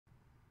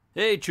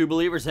Hey, True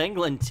Believers,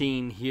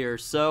 Englentine here.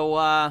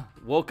 So,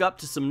 woke up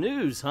to some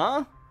news,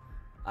 huh?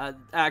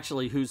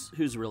 Actually,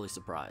 who's really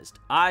surprised?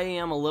 I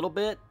am a little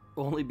bit,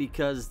 only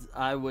because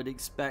I would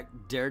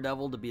expect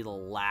Daredevil to be the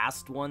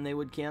last one they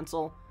would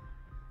cancel.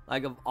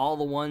 Like, of all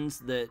the ones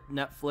that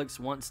Netflix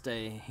wants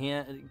to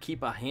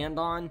keep a hand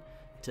on,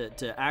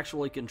 to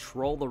actually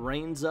control the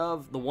reins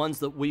of, the ones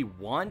that we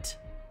want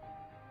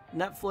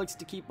Netflix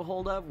to keep a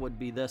hold of would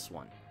be this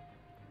one.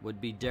 Would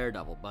be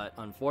Daredevil, but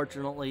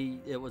unfortunately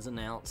it was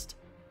announced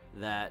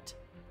that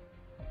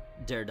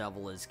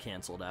Daredevil is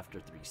canceled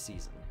after 3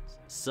 seasons.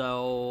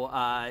 So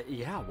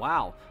yeah,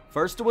 wow.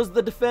 First it was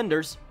the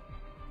Defenders,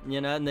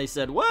 and they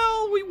said,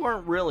 well, we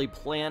weren't really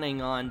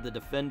planning on the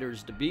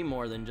Defenders to be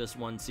more than just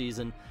 1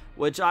 season,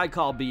 which I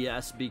call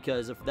BS,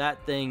 because if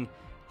that thing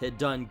had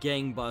done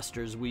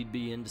gangbusters, we'd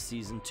be into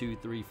season 2,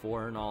 3,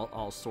 4 and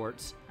all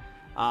sorts.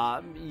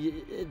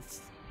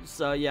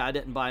 So yeah, I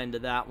didn't buy into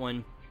that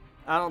one.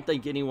 I don't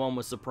think anyone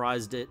was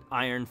surprised at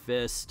Iron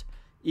Fist,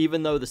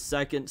 even though the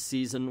 2nd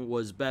season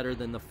was better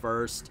than the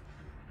first.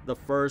 The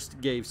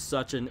first gave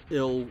such an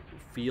ill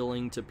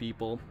feeling to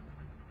people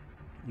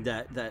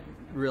that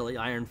really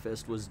Iron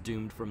Fist was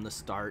doomed from the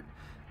start.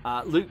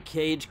 Luke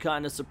Cage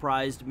kind of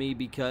surprised me,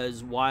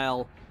 because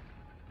while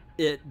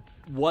it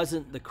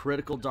wasn't the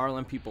critical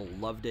darling, people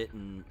loved it,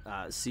 and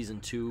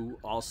season 2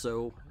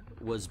 also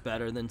was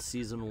better than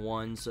season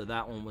 1, so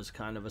that one was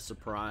kind of a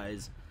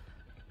surprise.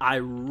 I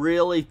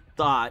really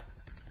thought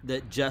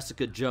that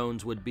Jessica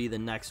Jones would be the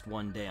next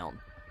one down,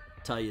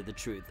 tell you the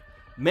truth.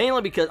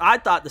 Mainly because I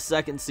thought the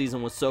 2nd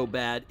season was so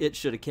bad, it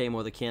should have came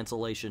with a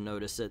cancellation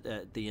notice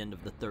at the end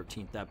of the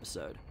 13th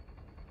episode.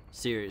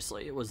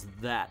 Seriously, it was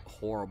that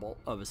horrible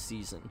of a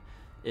season.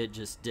 It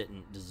just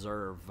didn't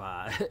deserve,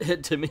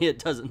 to me, it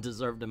doesn't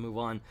deserve to move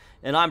on.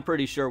 And I'm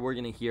pretty sure we're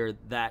going to hear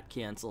that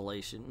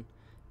cancellation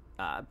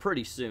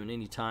pretty soon,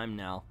 anytime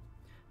now.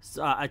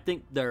 So I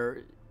think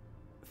they're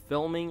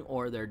filming,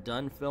 or they're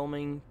done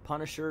filming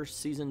Punisher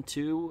season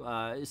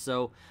 2.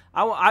 So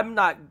I'm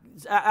not,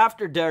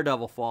 after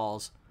Daredevil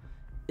falls,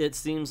 it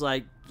seems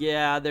like,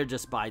 yeah, they're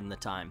just biding the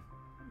time.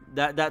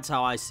 That's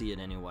how I see it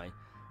anyway.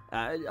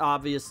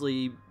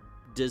 Obviously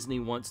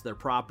Disney wants their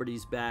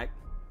properties back.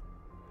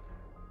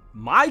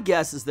 My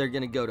guess is they're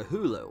going to go to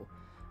Hulu,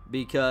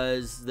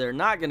 because they're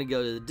not going to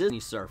go to the Disney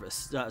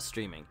service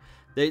streaming.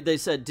 They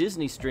said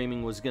Disney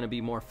streaming was going to be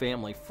more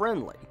family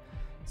friendly.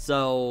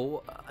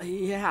 So,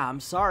 yeah, I'm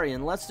sorry,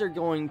 unless they're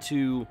going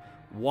to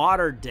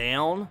water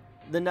down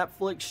the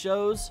Netflix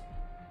shows,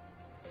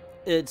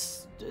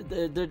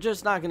 they're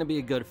just not going to be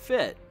a good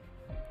fit.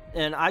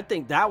 And I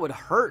think that would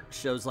hurt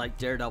shows like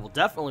Daredevil.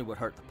 Definitely would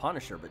hurt the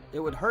Punisher, but it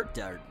would hurt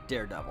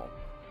Daredevil.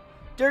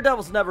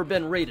 Daredevil's never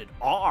been rated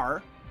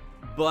R,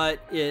 but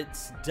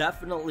it's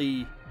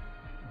definitely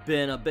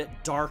been a bit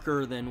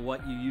darker than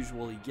what you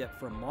usually get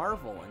from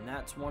Marvel, and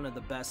that's one of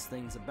the best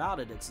things about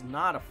it. It's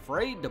not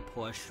afraid to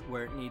push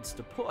where it needs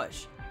to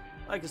push.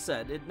 Like I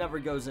said, it never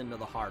goes into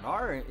the hard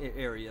R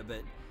area,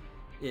 but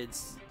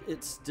it's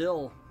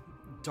still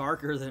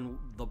darker than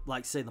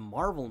say the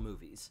Marvel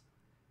movies.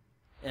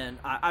 And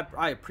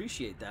I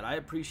appreciate that. I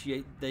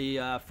appreciate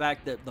the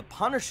fact that the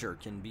Punisher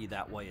can be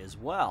that way as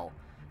well.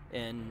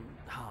 And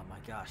oh my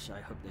gosh, I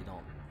hope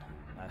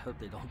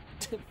they don't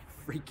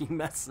freaking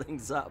mess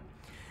things up.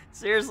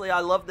 Seriously,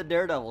 I love the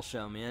Daredevil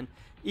show, man.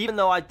 Even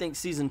though I think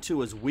season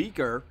 2 is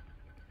weaker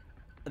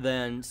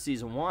than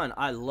season 1,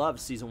 I love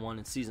season 1,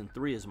 and season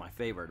 3 is my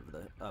favorite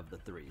of the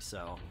 3.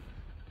 So,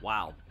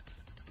 wow.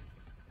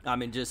 I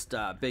mean, just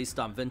based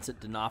on Vincent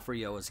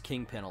D'Onofrio as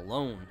Kingpin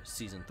alone,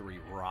 season 3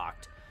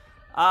 rocked.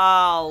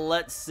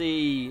 Let's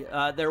see.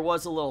 There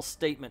was a little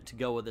statement to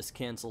go with this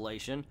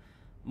cancellation.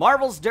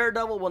 Marvel's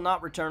Daredevil will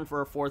not return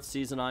for a 4th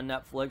season on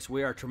Netflix.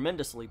 We are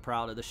tremendously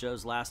proud of the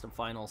show's last and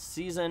final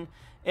season,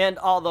 and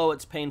although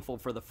it's painful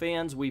for the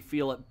fans, we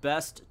feel it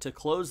best to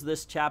close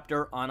this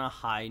chapter on a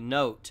high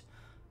note,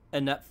 a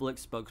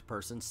Netflix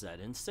spokesperson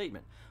said in a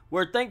statement.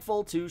 We're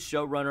thankful to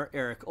showrunner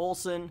Eric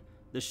Olson,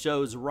 the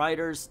show's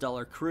writers,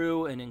 stellar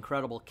crew, and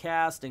incredible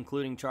cast,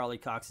 including Charlie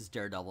Cox's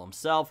Daredevil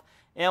himself,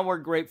 and we're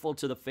grateful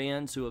to the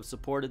fans who have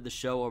supported the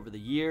show over the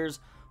years.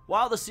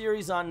 While the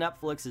series on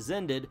Netflix has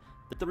ended,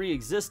 the 3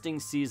 existing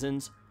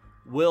seasons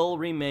will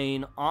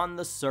remain on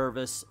the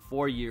service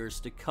for years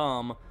to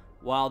come,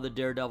 while the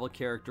Daredevil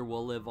character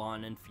will live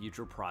on in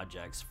future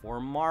projects for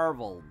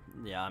Marvel.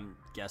 Yeah, I'm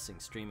guessing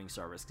streaming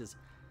service, because,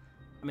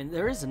 I mean,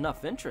 there is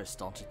enough interest,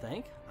 don't you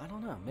think? I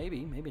don't know.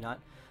 Maybe not.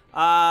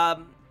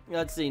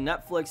 Let's see.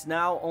 Netflix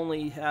now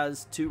only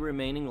has 2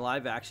 remaining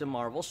live-action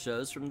Marvel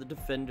shows from the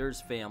Defenders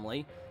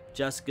family,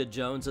 Jessica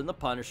Jones and the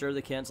Punisher.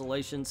 The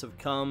cancellations have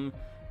come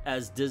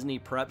as Disney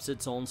preps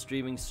its own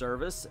streaming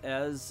service,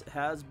 as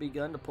has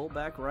begun to pull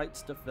back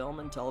rights to film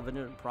and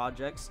television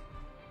projects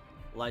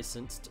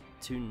licensed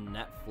to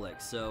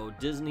Netflix. So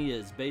Disney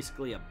is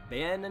basically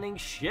abandoning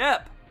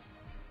ship.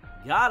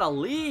 Gotta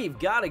leave,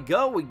 gotta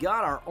go. We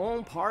got our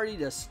own party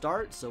to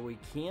start, so we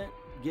can't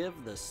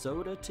give the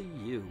soda to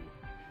you.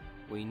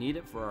 We need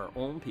it for our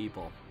own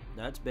people.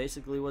 That's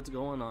basically what's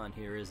going on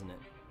here, isn't it?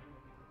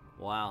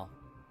 Wow.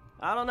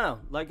 I don't know.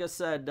 Like I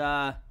said,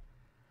 I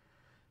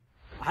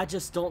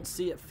just don't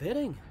see it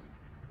fitting.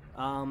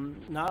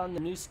 Not on the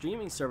new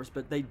streaming service,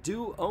 but they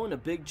do own a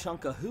big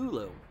chunk of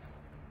Hulu.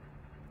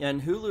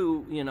 And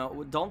Hulu, you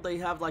know, don't they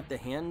have like The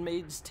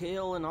Handmaid's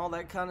Tale and all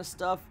that kind of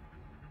stuff?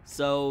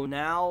 So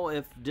now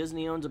if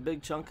Disney owns a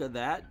big chunk of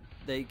that,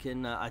 they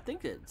can, I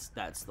think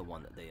that's the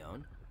one that they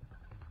own.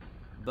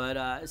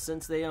 But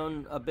since they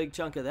own a big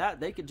chunk of that,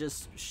 they could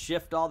just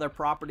shift all their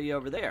property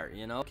over there.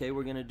 You know, okay,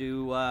 we're going to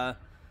do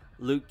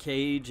Luke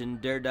Cage and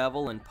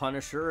Daredevil and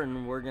Punisher,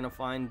 and we're going to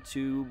find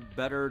two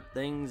better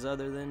things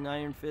other than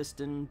Iron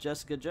Fist and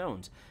Jessica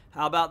Jones.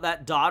 How about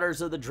that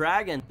Daughters of the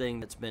Dragon thing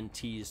that's been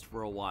teased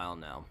for a while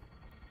now?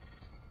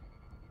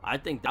 I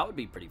think that would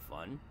be pretty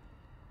fun.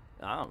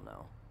 I don't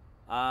know.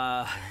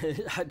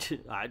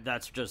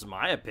 That's just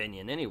my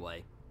opinion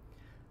anyway.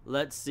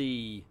 Let's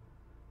see.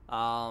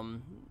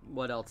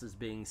 What else is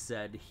being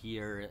said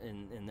here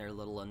in their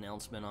little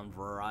announcement on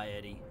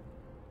Variety?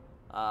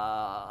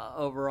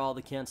 Overall,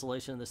 the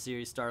cancellation of the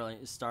series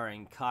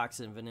starring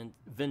Cox and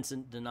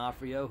Vincent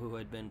D'Onofrio, who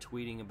had been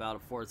tweeting about a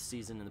fourth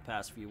season in the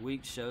past few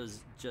weeks, shows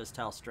just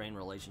how strained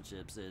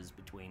relationships is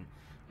between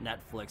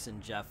Netflix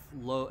and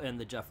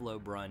the Jeff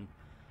Loeb-run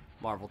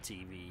Marvel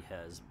TV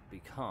has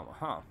become.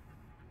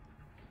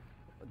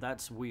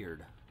 That's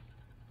weird.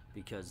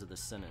 Because of the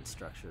sentence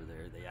structure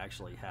there, they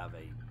actually have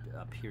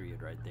a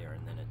period right there,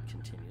 and then it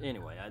continues.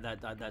 Anyway,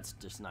 that's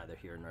just neither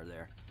here nor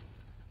there.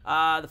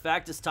 The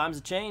fact is, times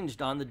have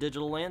changed on the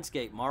digital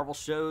landscape. Marvel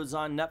shows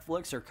on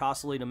Netflix are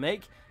costly to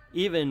make,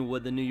 even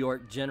with the New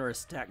York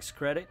generous tax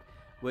credit,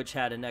 which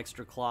had an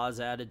extra clause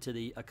added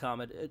to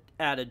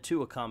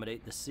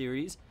accommodate the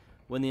series.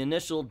 When the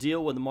initial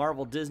deal with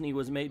Marvel Disney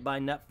was made by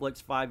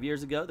Netflix 5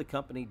 years ago, the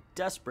company,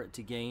 desperate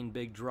to gain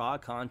big draw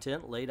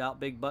content, laid out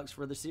big bucks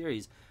for the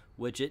series,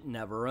 which it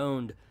never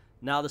owned.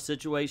 Now the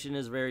situation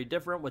is very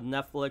different, with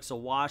Netflix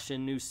awash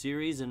in new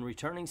series and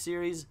returning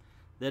series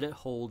that it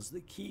holds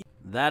the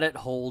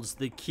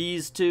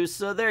keys to.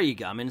 So there you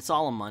go. I mean, it's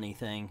all a money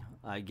thing,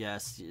 I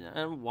guess.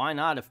 And why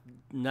not? If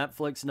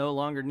Netflix no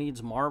longer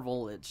needs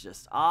Marvel, it's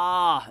just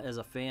as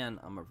a fan,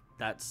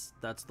 that's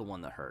the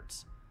one that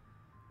hurts.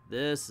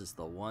 This is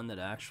the one that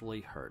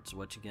actually hurts.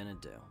 What you gonna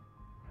do?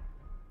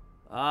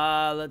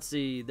 Let's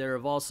see. There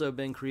have also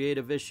been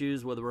creative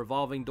issues with a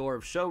revolving door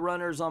of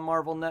showrunners on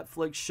Marvel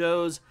Netflix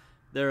shows.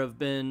 There have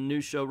been new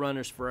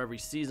showrunners for every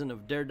season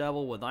of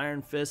Daredevil, with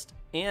Iron Fist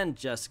and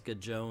Jessica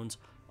Jones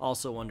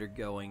also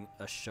undergoing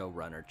a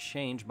showrunner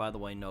change. By the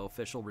way, no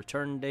official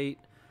return date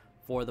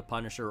for the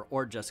Punisher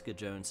or Jessica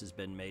Jones has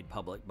been made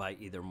public by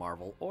either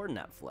Marvel or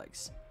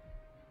Netflix.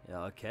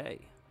 Okay.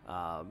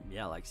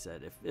 Yeah, like I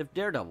said, if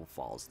Daredevil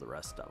falls, the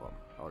rest of them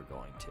are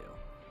going to.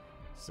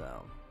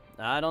 So,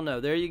 I don't know.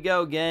 There you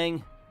go,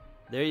 gang.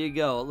 There you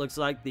go. It looks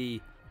like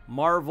the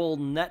Marvel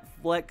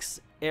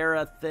Netflix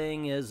era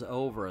thing is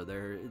over.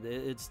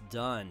 It's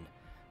done.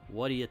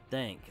 What do you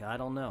think? I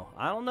don't know.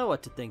 I don't know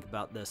what to think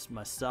about this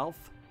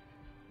myself.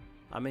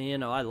 I mean, you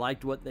know, I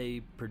liked what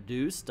they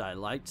produced. I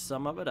liked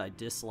some of it. I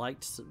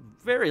disliked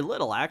very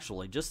little,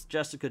 actually. Just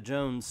Jessica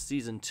Jones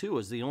Season 2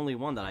 is the only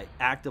one that I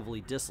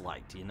actively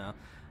disliked, you know.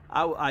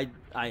 I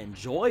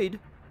enjoyed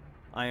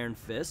Iron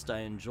Fist.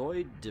 I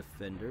enjoyed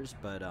Defenders,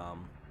 but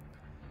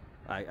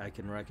I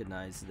can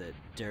recognize that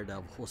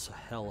Daredevil was a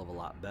hell of a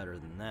lot better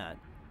than that.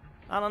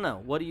 I don't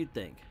know. What do you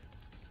think?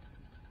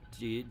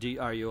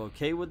 Are you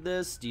okay with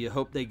this? Do you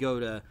hope they go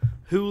to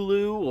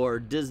Hulu, or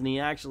Disney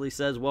actually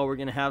says, well, we're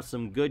going to have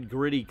some good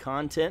gritty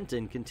content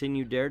and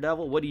continue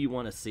Daredevil? What do you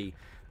want to see?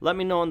 Let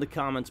me know in the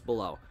comments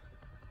below.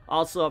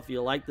 Also, if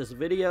you like this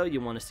video,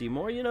 you want to see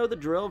more, you know the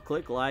drill.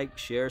 Click like,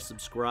 share,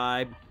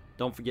 subscribe.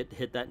 Don't forget to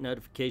hit that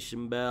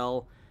notification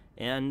bell.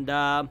 And,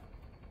 yeah,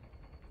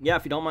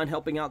 if you don't mind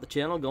helping out the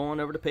channel, go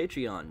on over to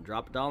Patreon.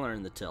 Drop $1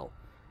 in the till.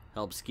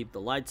 Helps keep the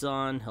lights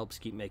on, helps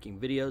keep making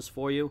videos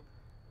for you.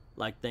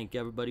 Like, thank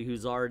everybody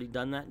who's already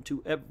done that, and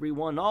to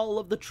everyone, all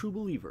of the true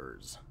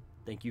believers,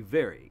 thank you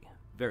very,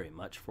 very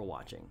much for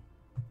watching.